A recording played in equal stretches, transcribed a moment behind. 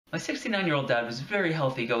My 69-year-old dad was very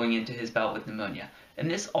healthy going into his bout with pneumonia,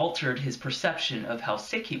 and this altered his perception of how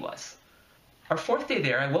sick he was. Our fourth day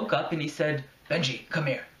there, I woke up and he said, "Benji, come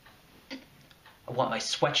here. I want my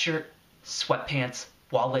sweatshirt, sweatpants,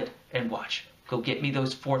 wallet, and watch. Go get me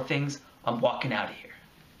those 4 things. I'm walking out of here."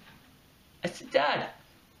 I said, "Dad,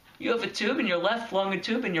 you have a tube in your left lung, a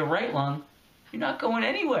tube in your right lung. You're not going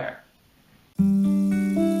anywhere."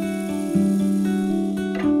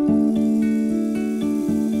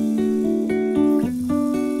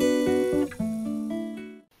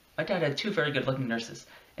 My dad had 2 very good-looking nurses,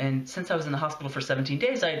 and since I was in the hospital for 17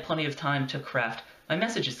 days, I had plenty of time to craft my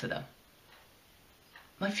messages to them.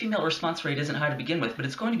 My female response rate isn't high to begin with, but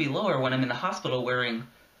it's going to be lower when I'm in the hospital wearing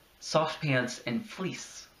soft pants and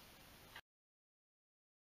fleece.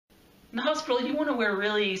 In the hospital, you want to wear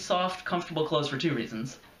really soft, comfortable clothes for 2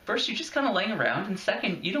 reasons. First, you're just kind of laying around, and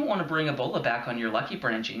second, you don't want to bring Ebola back on your Lucky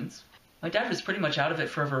Brand jeans. My dad was pretty much out of it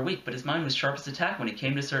for over a week, but his mind was sharp as a tack when it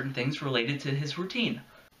came to certain things related to his routine.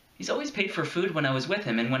 He's always paid for food when I was with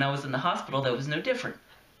him, and when I was in the hospital, that was no different.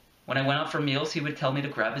 When I went out for meals, he would tell me to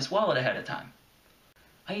grab his wallet ahead of time.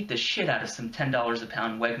 I ate the shit out of some $10 a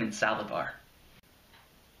pound Wegmans salad bar.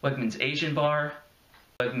 Wegmans Asian bar,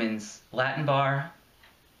 Wegmans Latin bar.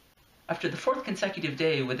 After the 4th consecutive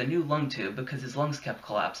day with a new lung tube because his lungs kept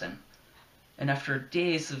collapsing, and after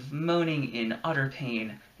days of moaning in utter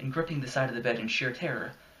pain and gripping the side of the bed in sheer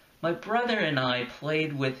terror, my brother and I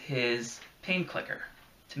played with his pain clicker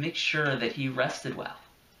to make sure that he rested well.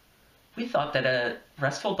 We thought that a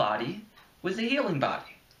restful body was a healing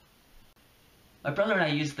body. My brother and I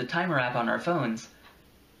used the timer app on our phones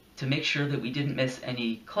to make sure that we didn't miss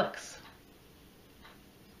any clicks,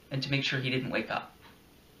 and to make sure he didn't wake up.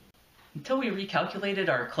 Until we recalculated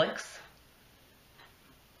our clicks,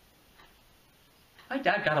 my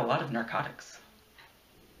dad got a lot of narcotics.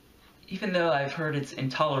 Even though I've heard it's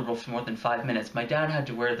intolerable for more than 5 minutes, my dad had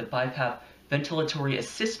to wear the BiPAP ventilatory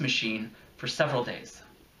assist machine for several days.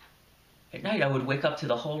 At night, I would wake up to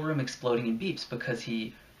the whole room exploding in beeps because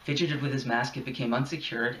he fidgeted with his mask, it became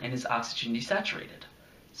unsecured, and his oxygen desaturated.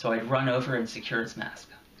 So I'd run over and secure his mask.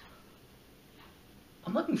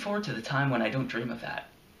 I'm looking forward to the time when I don't dream of that.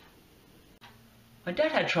 My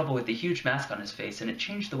dad had trouble with the huge mask on his face, and it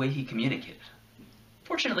changed the way he communicated.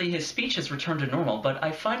 Fortunately, his speech has returned to normal, but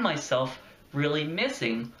I find myself really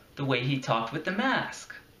missing the way he talked with the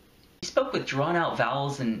mask. He spoke with drawn-out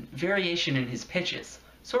vowels and variation in his pitches,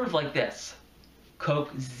 sort of like this.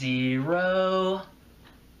 Coke Zero,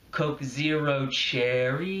 Coke Zero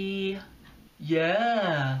Cherry,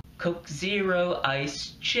 yeah, Coke Zero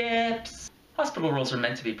Ice Chips. Hospital rules are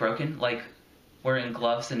meant to be broken, like wearing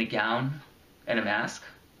gloves and a gown and a mask.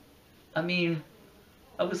 I mean,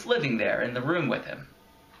 I was living there in the room with him.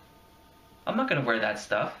 I'm not going to wear that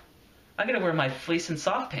stuff. I'm going to wear my fleece and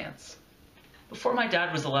soft pants. Before my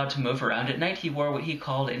dad was allowed to move around at night, he wore what he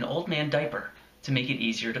called an old man diaper to make it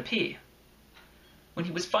easier to pee. When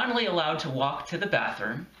he was finally allowed to walk to the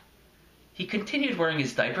bathroom, he continued wearing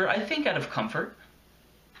his diaper, I think out of comfort.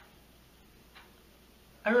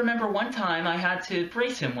 I remember one time I had to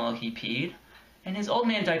brace him while he peed, and his old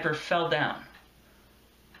man diaper fell down.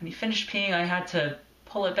 When he finished peeing, I had to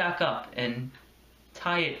pull it back up and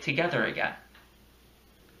tie it together again.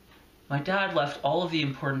 My dad left all of the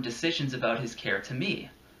important decisions about his care to me.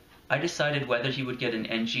 I decided whether he would get an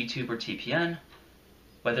NG tube or TPN,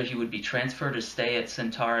 whether he would be transferred to stay at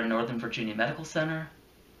Centara Northern Virginia Medical Center,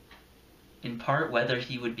 in part whether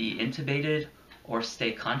he would be intubated or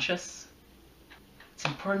stay conscious. It's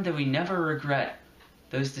important that we never regret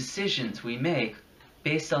those decisions we make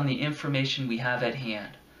based on the information we have at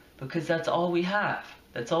hand, because that's all we have.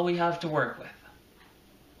 That's all we have to work with.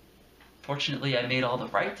 Fortunately, I made all the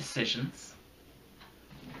right decisions.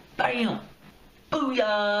 Bam!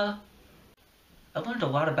 Booyah! I learned a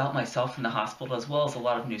lot about myself in the hospital, as well as a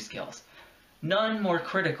lot of new skills. None more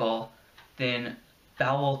critical than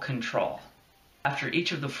bowel control. After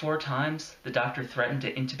each of the 4 times the doctor threatened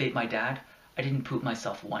to intubate my dad, I didn't poop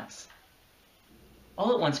myself once.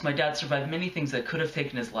 All at once, my dad survived many things that could have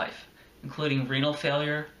taken his life, including renal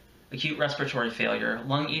failure, acute respiratory failure,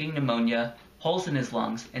 lung-eating pneumonia, holes in his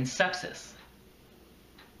lungs, and sepsis.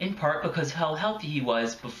 In part because how healthy he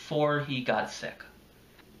was before he got sick.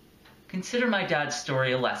 Consider my dad's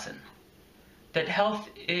story a lesson, that health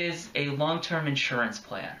is a long-term insurance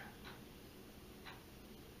plan.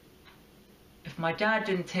 If my dad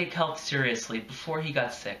didn't take health seriously before he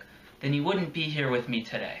got sick, then he wouldn't be here with me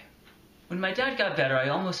today. When my dad got better, I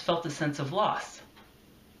almost felt a sense of loss.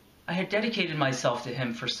 I had dedicated myself to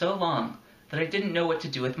him for so long that I didn't know what to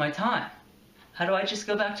do with my time. How do I just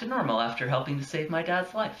go back to normal after helping to save my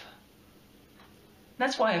dad's life?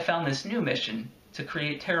 That's why I found this new mission to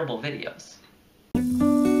create terrible videos.